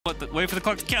Wait for the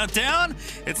clock to count down.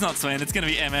 It's not Swain. It's going to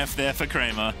be MF there for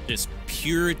Kramer. Just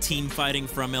pure team fighting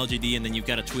from LGD, and then you've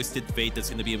got a Twisted Fate that's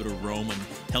going to be able to roam and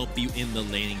help you in the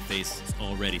laning phase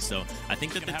already. So I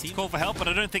think that the team call for help, but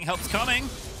I don't think help's coming.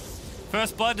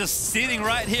 First blood just sitting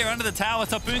right here under the tower.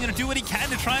 Topoon going to do what he can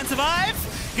to try and survive.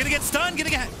 Gonna get stunned, gonna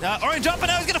get orange up, and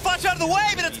now he's gonna flash out of the way,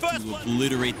 but it's first blood.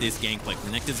 Obliterate this gangplank.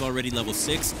 Renekton's already level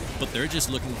 6, but they're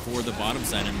just looking for the bottom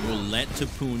side and will let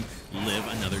Topoon live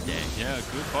another day. Yeah,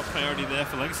 good bot priority there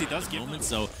for Legacy. Does give moment,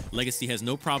 so Legacy has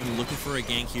no problem looking for a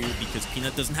gank here because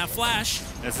Peanut doesn't have flash.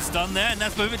 There's a stun there, and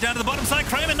that's move it down to the bottom side.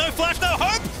 Kramer, no flash, no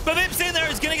hope, but Vip's in there.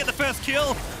 He's gonna get the first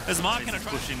kill as Mark gonna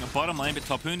pushing the bottom lane, but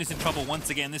Topoon is in trouble once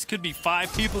again. This could be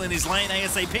 5 people in his lane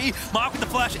ASAP. Mark with the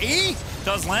flash E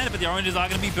does land it, but the oranges are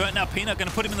gonna be burnt now. Peanut gonna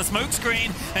put him in the smoke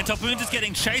screen, and Topoon just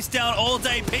getting chased down all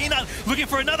day. Peanut looking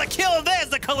for another kill. There's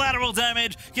the collateral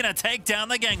damage. Gonna take down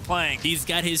the gangplank. He's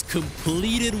got his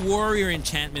completed warrior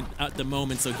enchantment at the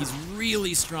moment, so he's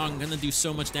really strong. Gonna do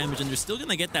so much damage, and they're still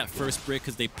gonna get that first brick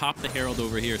because they popped the Herald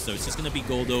over here, so it's just gonna be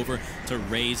gold over to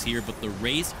Raze here, but the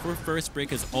race for first brick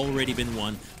has already been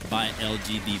won by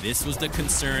LGD. This was the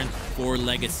concern for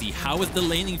Legacy. How is the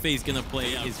laning phase gonna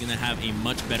play out? He's gonna have a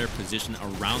much better position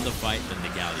around the fight than the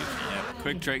Galio can. Yeah,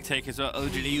 quick Drake take as well.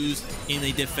 LGD used in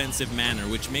a defensive manner,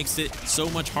 which makes it so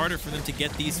much harder for them to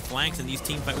get these flanks and these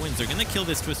teamfight wins. They're gonna kill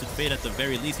this Twisted Fate at the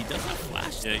very least. He does have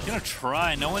flash. Yeah, he's gonna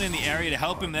try. No one in the area to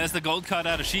help him. There's the gold card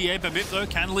out of Shie, but Vip though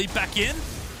can leap back in.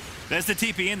 There's the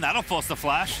TP in. That'll force the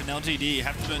flash, and LGD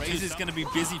have to burn. Raze is gonna be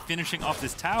busy finishing off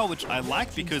this tower, which I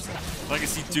like because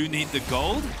Legacy do need the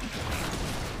gold.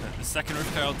 The second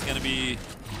Roof Herald's gonna be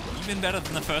even better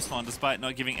than the first one, despite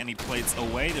not giving any plates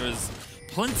away. There is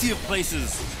plenty of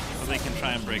places where they can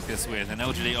try and break this with, and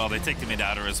LGD, oh, they take the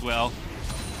mid-outer as well.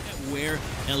 Where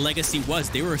Legacy was,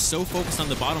 they were so focused on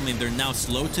the bottom lane, they're now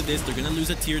slow to this, they're gonna lose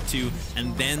a tier 2,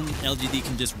 and then LGD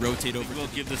can just rotate over. We'll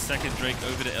give the second Drake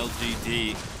over to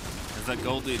LGD, as that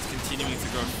gold lead's continuing to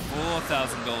grow.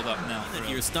 4,000 gold up now.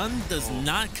 Here, stun does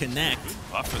not connect.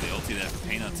 Buff for the ulti there for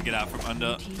Peanut to get out from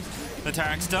under the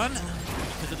Tarak stun.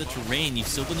 Because of the terrain, you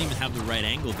still don't even have the right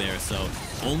angle there, so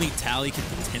only Tally can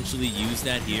potentially use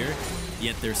that here,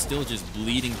 yet there's still just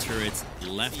bleeding turrets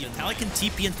left. Yeah, Tally can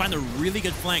TP and find a really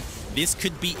good flank. This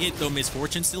could be it, though.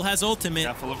 Misfortune still has ultimate.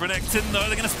 Careful of Renekton, though. They're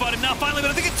going to spot him now, finally,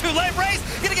 but I think it's too late. Raze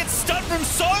going to get stunned from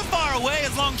so far away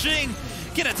as Longxing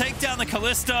going to take down the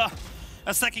Kalista.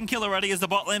 A second kill already as the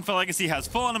bot lane for Legacy has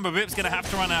fallen, and Vip's going to have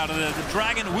to run out of there. The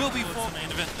Dragon will be for the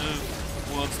main event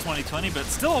of Worlds 2020, but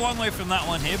still a long way from that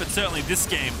one here, but certainly this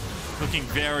game looking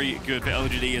very good for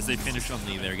LGD as they finish on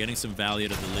the. They're getting some value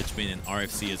out of the Lichbane and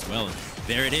RFC as well. And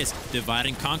there it is, divide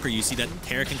and conquer. You see that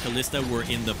Tarik and Kalista were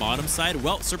in the bottom side.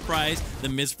 Well, surprise, the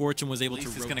Misfortune was able to.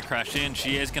 He's going to crash in.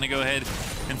 She is going to go ahead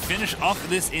and finish off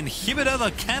this inhibitor.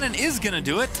 The cannon is going to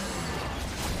do it.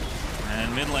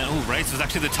 And mid lane, oh, Raze was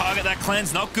actually the target. That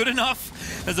cleanse not good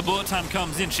enough as the bullet time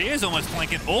comes in. She is almost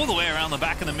flanking all the way around the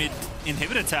back of the mid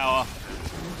inhibitor tower.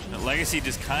 But Legacy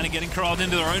just kind of getting crawled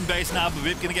into their own base now. But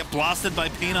Vip going to get blasted by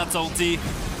Peanut's ulti.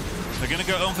 They're going to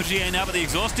go on for GA now, but the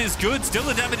exhaust is good. Still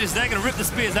the damage is there. Going to rip the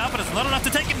spears out, but it's not enough to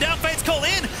take him down. Fate's call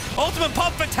in. Ultimate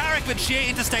pop for Tarik, but GA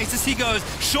into stasis he goes.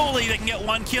 Surely they can get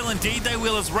one kill. Indeed they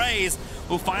will, as Raze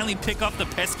will finally pick up the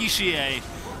pesky Shie.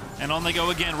 And on they go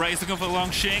again. Raze looking for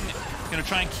Longxing. Going to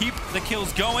try and keep the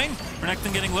kills going.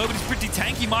 Renekton getting low, but he's pretty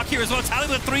tanky. Mark here as well. Tally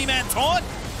with a 3-man taunt.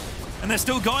 And they're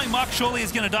still going. Mark surely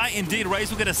is going to die. Indeed, Raze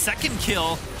will get a second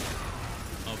kill.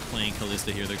 Of playing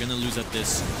Kalista here. They're going to lose at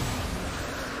this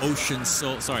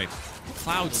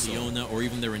Cloud Siona or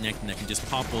even the Renekton that can just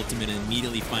pop ultimate and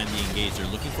immediately find the engage. They're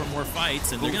looking for more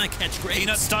fights, and they're going to catch Graves.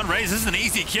 Peanut stun Raze. This is an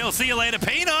easy kill. See you later,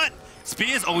 Peanut.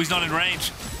 Spears, oh, he's not in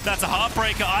range. That's a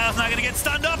heartbreaker. Isle's now going to get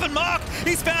stunned up, and Mark,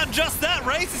 he's found just that.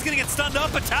 Raze is going to get stunned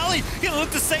up, but Tally going to look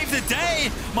to save the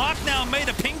day. Mark now made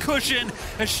a pin cushion.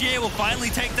 Ashir will finally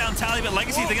take down Tally, but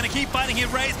Legacy, they're going to keep fighting here.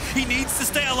 Raze, he needs to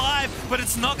stay alive, but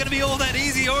it's not going to be all that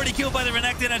easy. Already killed by the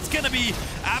Renekton, and it's going to be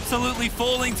absolutely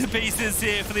falling to pieces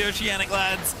here for the Oceanic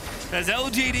lads. As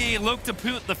LGD look to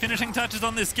put the finishing touches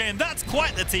on this game. That's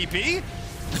quite the TP.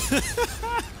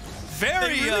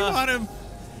 Very, they really want him.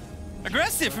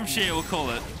 Aggressive from Shea, we'll call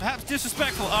it. Perhaps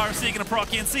disrespectful. RFC going to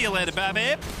proc in. See you later,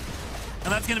 Babib.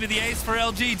 And that's going to be the ace for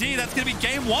LGD. That's going to be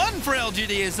game 1 for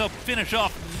LGD as they'll finish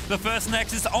off the first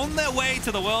Nexus on their way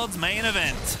to the world's main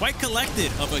event. Quite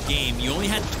collected of a game. You only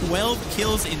had 12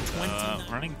 kills in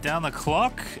 20. Running down the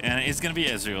clock, and it's going to be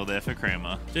Ezreal there for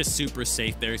Kramer. Just super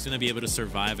safe there. He's going to be able to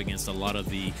survive against a lot of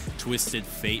the Twisted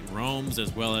Fate roams,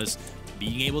 as well as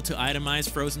being able to itemize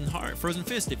Frozen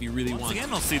Fist if you really want.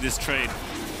 Again, we'll see this trade.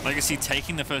 Legacy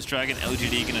taking the first Dragon,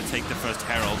 LGD going to take the first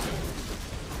Herald.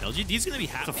 LGD's going to be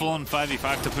happy. It's a full-on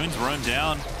 5v5. Tapoon's run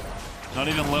down. Not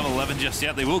even level 11 just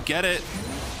yet. They will get it.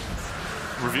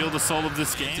 Reveal the soul of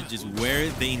this game. Just where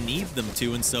they need them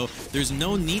to, and so there's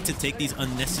no need to take these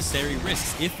unnecessary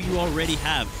risks. If you already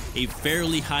have a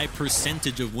fairly high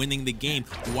percentage of winning the game,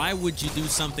 why would you do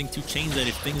something to change that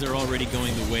if things are already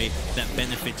going the way that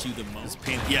benefits you the most?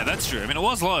 Yeah, that's true. I mean, it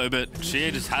was low, but Shea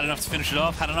just had enough to finish it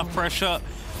off, had enough pressure.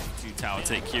 2 tower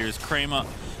take here is Kramer.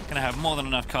 Gonna have more than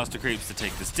enough caster creeps to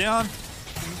take this down.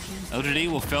 LGD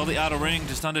will fail the outer ring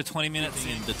just under 20 minutes.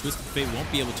 And the Twisted Fate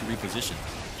won't be able to reposition.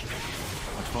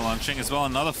 Full on Ching as well,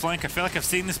 another flank. I feel like I've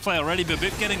seen this play already, but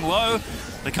Bip getting low.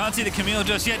 They can't see the Camille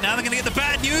just yet. Now they're going to get the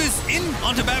bad news. In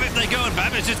onto Babbitt they go, and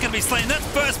Babbitt's just going to be slain. That's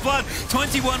first blood,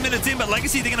 21 minutes in, but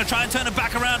Legacy, they're going to try and turn it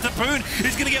back around. Tapoon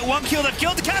is going to get 1 kill. They've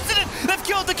killed the Captain. They've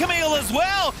killed the Camille as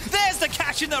well. There's the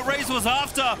catch-in that Raze was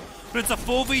after. But it's a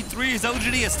 4v3 as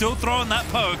LGD is still throwing that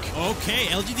poke. Okay,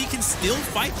 LGD can still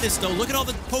fight this, though. Look at all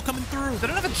the poke coming through. They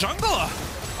don't have a jungler.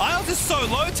 Isles is so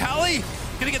low. Tally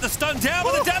gonna get the stun down,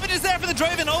 but the damage is there for the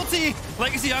Draven ulti.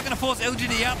 Legacy are gonna force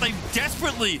LGD out. They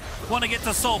desperately want to get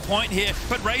to Soul Point here,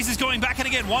 but Raze is going back in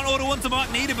again. 1 auto, 1 to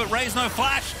mark needed, but Raze no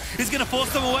flash is gonna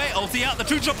force them away. Ulti out, the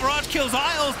two-shot barrage kills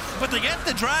Isles, but they get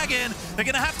the dragon. They're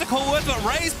gonna have to call words, but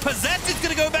Raze possessed is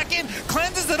gonna go back in,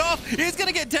 cleanses it off. He's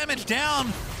gonna get damage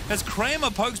down as Kramer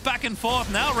pokes back and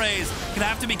forth. Now Raze gonna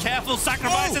have to be careful.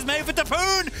 Sacrifice is made for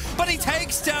Tapoon, but he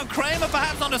takes down Kramer,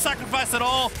 perhaps not a sacrifice at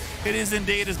all. It is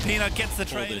indeed as Peanut gets the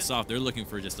trade. Hold this off. They're looking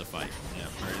for just a fight. Yeah,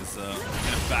 Raze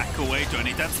gonna back away. Don't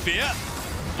need that spear.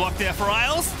 Block there for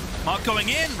Isles. Mark going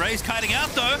in. Raze kiting out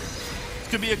though. It's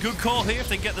gonna be a good call here if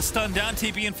they get the stun down.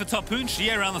 TP in for Tapoon.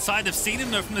 Shea around the side. They've seen him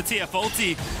though from the TF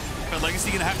ulti. But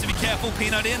Legacy gonna have to be careful.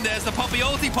 Peanut in. There's the Poppy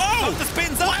ulti. Poppy off the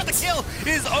spins up. The kill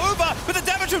is over. But the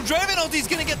damage from Draven ulti is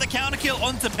gonna get the counter kill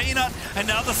onto Peanut. And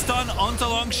now the stun onto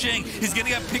Longshing. He's gonna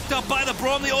get picked up by the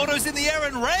Braum. The auto's in the air,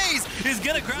 and Raze is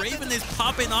gonna grab Raven is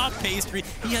popping off Pastry.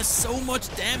 He has so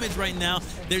much damage right now.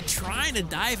 They're trying to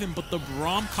dive him, but the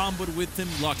Braum comboed with him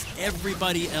locks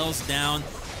everybody else down.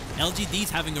 LGD's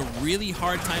having a really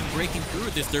hard time breaking through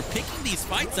this. They're picking these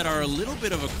fights that are a little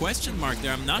bit of a question mark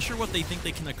there. I'm not sure what they think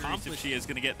they can accomplish. She is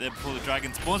going to get there before the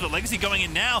dragon spawns, but Legacy going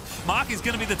in now. Mark is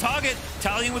going to be the target.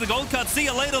 Tallying with a gold card. See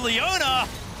you later, Leona.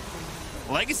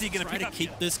 Legacy going to try to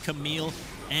keep this Camille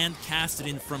and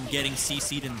Cassidy from getting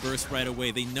CC'd and burst right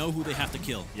away. They know who they have to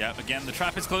kill. Yeah, again, the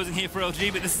trap is closing here for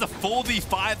LG, but this is a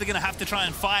 4v5 they're going to have to try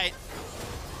and fight.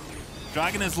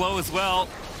 Dragon is low as well.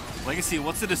 Legacy,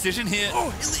 what's the decision here?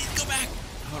 Oh, Elite, go back.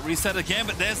 Oh, reset again,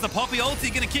 but there's the Poppy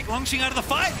ulti. Gonna kick Longshing out of the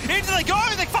fight. Into they go.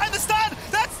 They find the stun.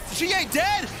 That's Shea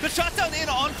dead. The shutdown in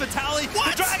on for Tally.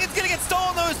 What? The Dragon's gonna get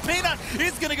stolen. Those Peanut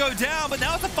is gonna go down, but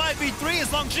now it's a 5v3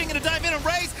 as Longshing gonna dive in and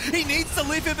Raze. He needs to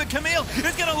leave him, but Camille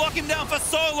is gonna lock him down for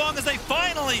so long as they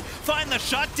finally find the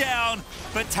shutdown.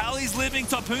 But Tally's living.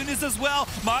 Tapoon is as well.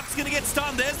 Mark's gonna get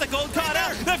stunned. There's the gold card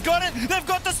out. They've got it. They've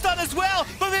got the stun as well.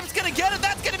 But Vip's gonna get it.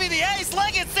 That's gonna be the ace.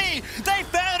 Legacy. They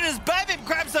found it as Babip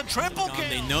grabs a triple kill.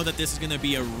 They know that this is going to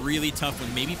be a really tough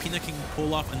one. Maybe Peanut can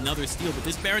pull off another steal, but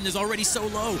this Baron is already so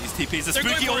low. These TPs are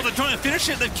spooky. All they're trying to finish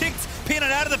it. They've kicked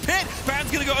Peanut out of the pit.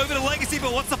 Baron's going to go over to Legacy,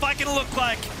 but what's the fight going to look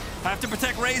like? Have to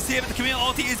protect Raze here, but the Camille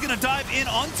ulti is going to dive in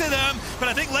onto them. But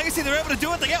I think Legacy, they're able to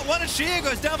do it. They get one, and Shea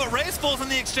goes down, but Raze falls in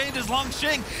the exchange as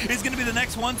Longshing is going to be the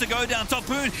next one to go down.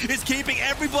 Tapoon is keeping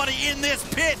everybody in this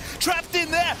pit, trapped in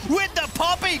there with the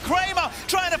Poppy. Kramer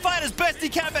trying to fight as best he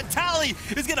can, but Tally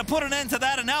is going to put an end to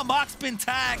that. And now Mark's been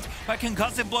tagged by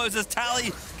concussive blows as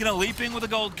Tally going to leap in with a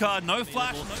gold card. No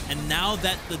flash. And now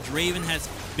that the Draven has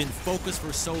been focused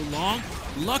for so long,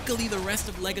 luckily the rest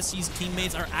of Legacy's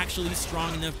teammates are actually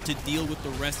strong enough to deal with the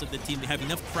rest of the team. They have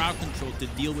enough crowd control to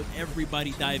deal with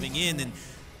everybody diving in, and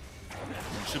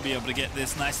should be able to get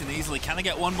this nice and easily. Can they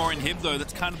get one more inhib though?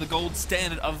 That's kind of the gold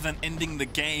standard other than ending the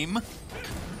game.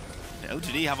 The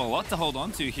LGD have a lot to hold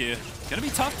on to here. Gonna be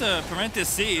tough to prevent this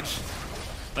siege.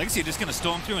 Legacy are just gonna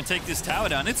storm through and take this tower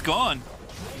down. It's gone.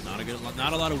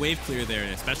 Not a lot of wave clear there,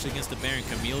 especially against the Baron.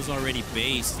 Camille's already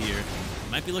based here.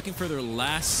 Might be looking for their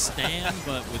last stand,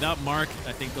 but without Mark,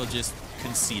 I think they'll just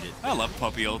concede it. I love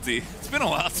Poppy ulti. It's been a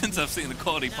while since I've seen the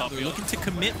quality Poppy. They're looking to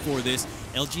commit for this.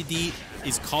 LGD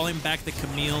is calling back the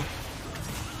Camille.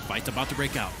 Fight's about to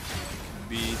break out.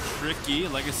 Be tricky.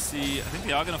 Legacy, I think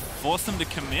they are going to force them to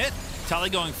commit. Tally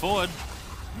going forward.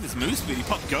 This move speed, he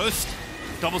popped Ghost.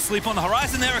 Double sleep on the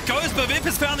horizon, there it goes, but Vip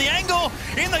has found the angle.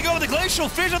 In they go with the Glacial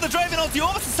Fissure, the Draven ulti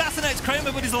almost assassinates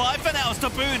Kramer, but he's alive for now.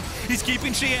 Tapoon, he's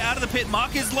keeping Shie out of the pit.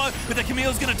 Mark is low, but the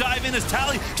Camille's gonna dive in as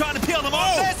Tally trying to peel them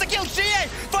off. There's the kill, Shie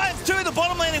finds two, the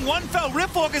bottom laning, one fell.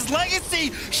 Ripwalker's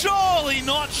legacy, surely,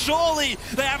 not surely,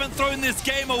 they haven't thrown this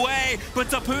game away, but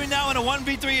Tapoon now in a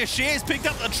 1v3 as Shie's picked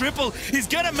up the triple. He's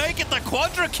gonna make it the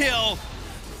quadra kill.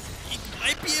 He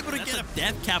might be able to get a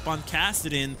death cap on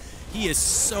Kassadin. He is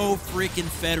so freaking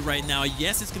fed right now.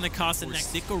 Yes, it's going to cost him to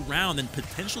stick around and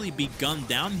potentially be gunned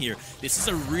down here. This is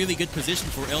a really good position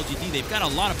for LGD. They've got a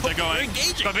lot of... They're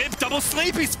engaging. Babib, double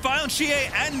sleep. He's found Shie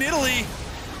and Nidalee.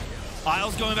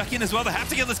 Isles going back in as well. They have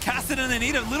to get this Kassadin. They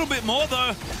need a little bit more, though,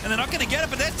 and they're not going to get it,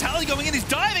 but there's Tally going in. He's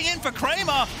diving in for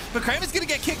Kramer, but Kramer's going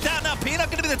to get kicked out. Now Peanut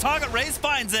going to be the target. Raze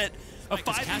finds it.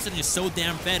 Because Kassadin is so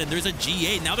damn fed, and there's a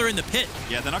G8. Now they're in the pit.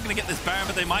 Yeah, they're not going to get this Baron,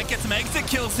 but they might get some exit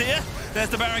kills here. There's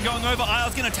the Baron going over.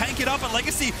 Isles going to tank it up, and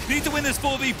Legacy needs to win this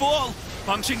 4v4.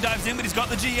 Longqing dives in, but he's got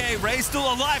the GA. Ray's still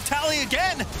alive. Tally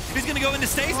again. He's going to go into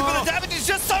Stacy, but the damage is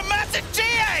just so massive.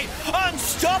 GA!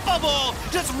 Unstoppable!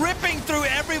 Just ripping through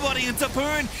everybody. And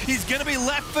Tapoon, he's going to be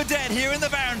left for dead here in the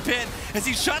Baron pit as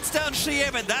he shuts down Shie,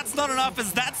 but that's not enough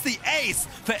as that's the ace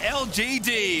for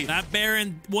LGD. That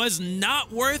Baron was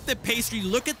not worth it, Pastry.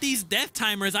 Look at these death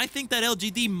timers. I think that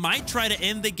LGD might try to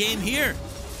end the game here.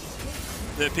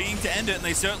 They're pinging to end it, and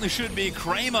they certainly should be.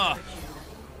 Kramer,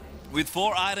 with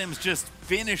 4 items, just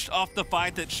finished off the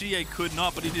fight that Shie could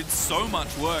not, but he did so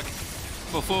much work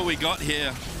before we got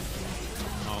here.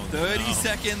 30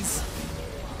 seconds.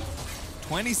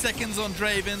 20 seconds on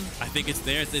Draven. I think it's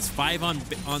there. It's 5 on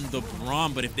the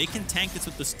Braum, but if they can tank this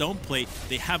with the Stone Plate,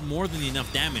 they have more than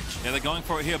enough damage. Yeah, they're going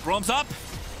for it here. Braum's up.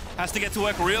 Has to get to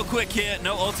work real quick here.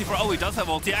 No ulti for... Oh, he does have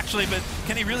ulti, actually, but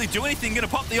can he really do anything? Gonna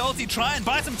pop the ulti, try and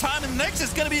buy some time, and the Nexus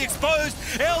is gonna be exposed.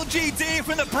 LGD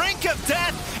from the brink of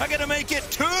death are gonna make it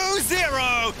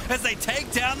 2-0 as they take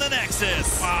down the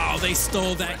Nexus. Wow, they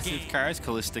stole that game. Karis,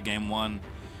 Kalista game 1,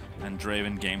 and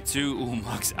Draven game 2. Ooh,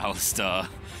 Max Alistar.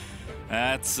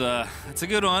 That's a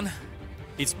good one.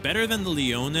 It's better than the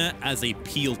Leona as a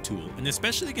peel tool, and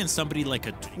especially against somebody like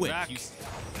a Twitch.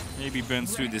 Maybe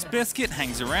burns through this biscuit,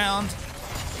 hangs around.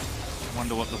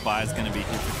 Wonder what the buy is going to be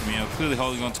here for Camille. Clearly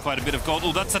holding on to quite a bit of gold.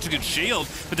 Oh, that's such a good shield.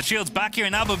 But the shield's back here,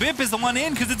 and now Babib is the one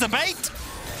in because it's a bait.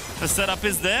 The setup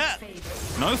is there.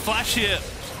 No flash here.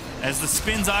 As the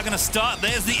spins are going to start.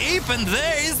 There's the Eep, and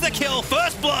there is the kill.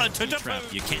 First blood to trap.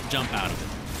 You can't jump out of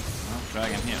it.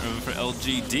 Dragon here over for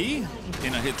LGD.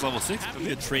 Pina hits level 6. Happy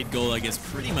to trade goal against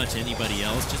pretty much anybody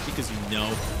else just because you know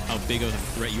how big of a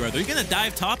threat you are. They're going to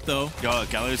dive top, though. Yo,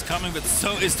 Galio's coming, but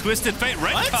so is Twisted Fate.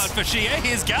 Red card for Shie.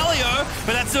 Here's Galio,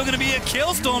 but that's still going to be a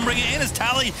kill. Storm bringing it in as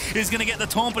Tally is going to get the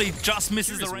taunt, but he just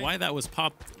misses the range. Why that was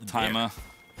popped timer. There.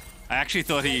 I actually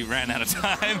thought he ran out of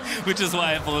time, which is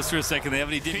why it paused for a second there,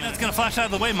 but he didn't. Peanut's going to flash out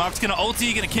of the way. Mark's going to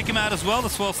ulti, going to kick him out as well. The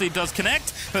Swirl Seed does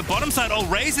connect, but bottom side,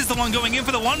 Raze is the one going in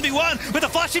for the 1v1, but the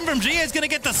flash in from Gia is going to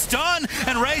get the stun,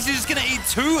 and Raze is just going to eat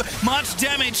too much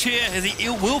damage here as he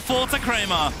will fall to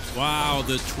Kramer. Wow,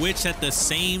 the Twitch at the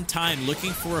same time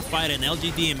looking for a fight, and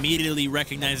LGD immediately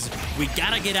recognizes we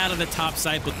got to get out of the top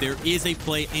side, but there is a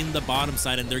play in the bottom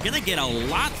side, and they're going to get a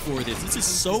lot for this. This is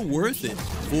so worth it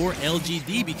for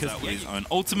LGD because his own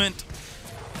ultimate,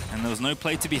 and there was no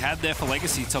play to be had there for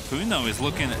Legacy. Tapoon, though, is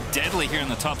looking deadly here on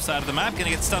the top side of the map. Gonna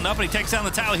get stunned up, and he takes down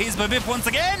the tower. Here's Babib once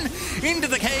again. Into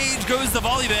the cage goes the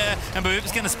volley bear, and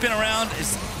Babib's gonna spin around.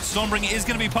 Stormbringer is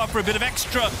gonna be popped for a bit of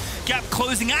extra gap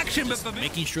closing action, but Babib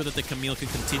making sure that the Camille can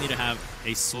continue to have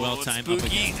a swell time up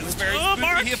against. It's very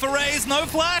spooky here for Raze. No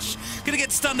flash. Gonna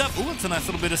get stunned up. Ooh, it's a nice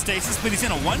little bit of stasis, but he's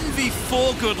in a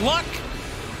 1v4. Good luck.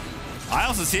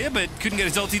 Isles is here, but couldn't get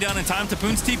his ulti down in time.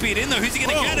 Tapoon's TP'd in, though. Who's he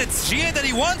going to get? It's Gia that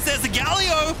he wants. There's the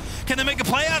Galio. Can they make a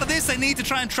play out of this? They need to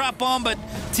try and trap bomb, but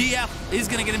TF is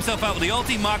going to get himself out with the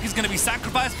ulti. Mark is going to be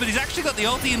sacrificed, but he's actually got the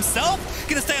ulti himself.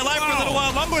 Going to stay alive for a little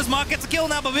while longer as Mark gets a kill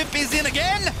now, but Vip is in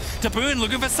again. Tapoon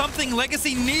looking for something.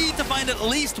 Legacy need to find at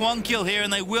least one kill here,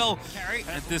 and they will carry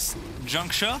at this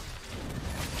juncture.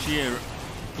 Gia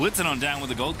blitzing on down with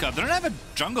the gold cup. They don't have a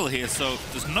jungle here, so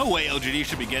there's no way LGD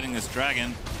should be getting this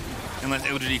dragon. Unless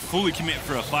LGD fully commit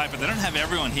for a fight, but they don't have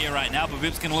everyone here right now. But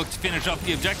Vip's going to look to finish off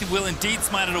the objective. Will indeed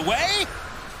smite it away.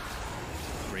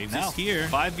 Graves is here.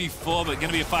 5v4, but going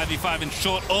to be a 5v5 in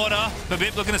short order. But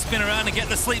Vip looking to spin around and get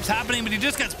the sleeps happening, but he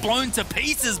just gets blown to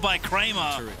pieces by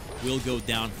Kramer. Will go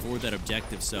down for that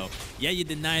objective. So, yeah, you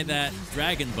deny that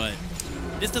dragon, but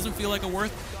this doesn't feel like a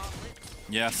worth.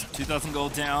 Yes, 2,000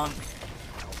 gold down.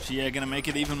 Shie going to make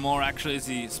it even more, actually, as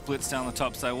he splits down the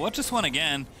top side. Watch this one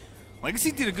again.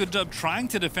 Legacy did a good job trying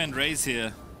to defend Raze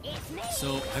here.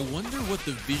 So I wonder what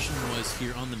the vision was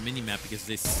here on the minimap, because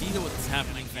they see what's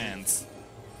happening. Fans.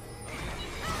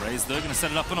 Raze, though, going to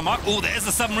set it up on a mark. Oh, there's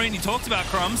the submarine you talked about,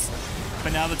 Crumbs.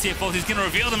 But now the tier 4 is going to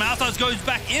reveal the Malthus goes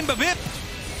back in. Babip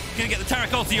going to get the Taric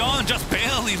ulti on, just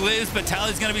barely lives, but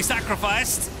Tally's going to be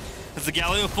sacrificed as the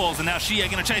Galio falls. And now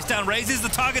Shia going to chase down Raze. Is the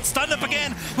target stunned up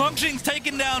again. Longshing's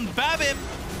taken down Babip.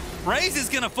 Raze is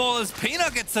going to fall as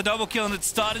Peanut gets the double kill, and it's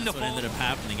starting to fall. What ended up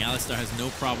happening. Alistar has no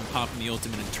problem popping the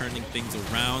ultimate and turning things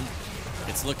around.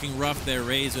 It's looking rough there.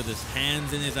 Raze with his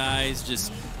hands in his eyes,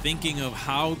 just thinking of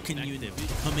how can you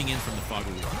coming in from the fog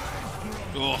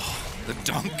of war. Oh, the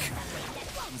dunk.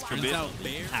 Turns out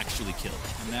Bear actually killed.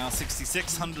 And now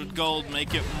 6,600 gold,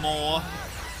 make it more.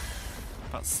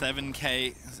 About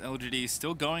 7k. LGD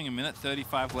still going, a minute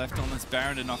 35 left on this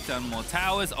Baron to knock down more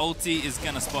towers. Ulti is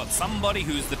going to spot somebody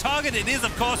who's the target. It is,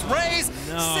 of course, Raze.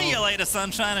 No. See you later,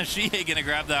 Sunshine. And Shihei going to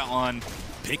grab that one.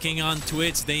 Picking on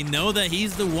Twitch, they know that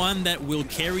he's the one that will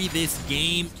carry this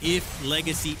game if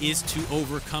Legacy is to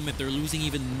overcome it. They're losing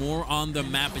even more on the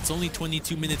map. It's only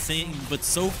 22 minutes in, but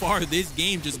so far this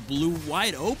game just blew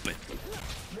wide open.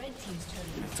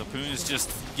 Tapoon is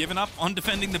just giving up on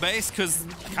defending the base because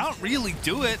can't really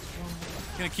do it.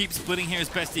 Gonna keep splitting here as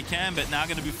best he can, but now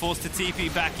gonna be forced to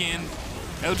TP back in.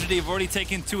 LGD have already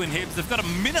taken 2 inhibs. They've got a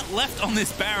minute left on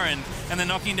this Baron, and they're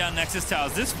knocking down Nexus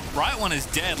towers. This right one is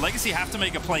dead. Legacy have to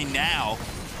make a play now.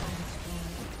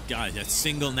 God, that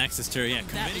single Nexus turret, yeah.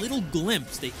 That little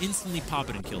glimpse, they instantly pop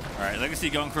it and kill it. All right,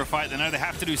 Legacy going for a fight. They know they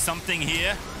have to do something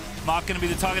here. Mark going to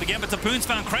be the target again, but Tapoon's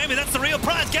found Kramer. That's the real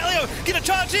prize. Galio gonna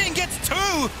charge in, gets 2.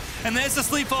 And there's the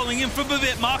sleep following in from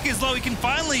Babip. Mark is low. He can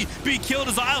finally be killed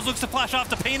as Isles looks to flash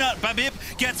after Peanut. Babip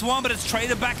gets 1, but it's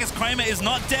traded back as Kramer is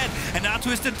not dead. And now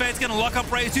Twisted Fate's going to lock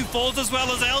up Raze, who falls as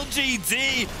well as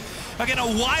LGD. Are going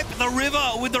to wipe the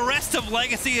river with the rest of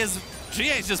Legacy as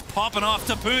GA's just popping off.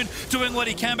 Tapoon doing what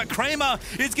he can, but Kramer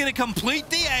is going to complete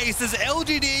the ace as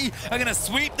LGD are going to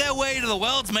sweep their way to the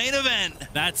world's main event.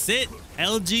 That's it.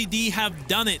 LGD have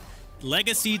done it.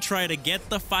 Legacy tried to get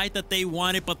the fight that they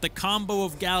wanted, but the combo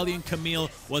of Galio and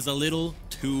Camille was a little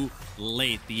too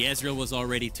late. The Ezreal was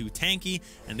already too tanky,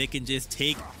 and they can just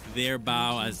take their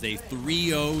bow as they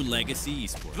 3-0 Legacy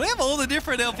Esports. They have all the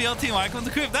different LPL team icons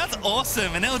equipped. That's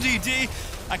awesome. And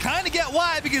LGD, I kind of get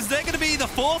why, because they're going to be the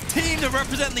 4th team to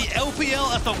represent the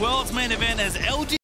LPL at the world's main event as LGD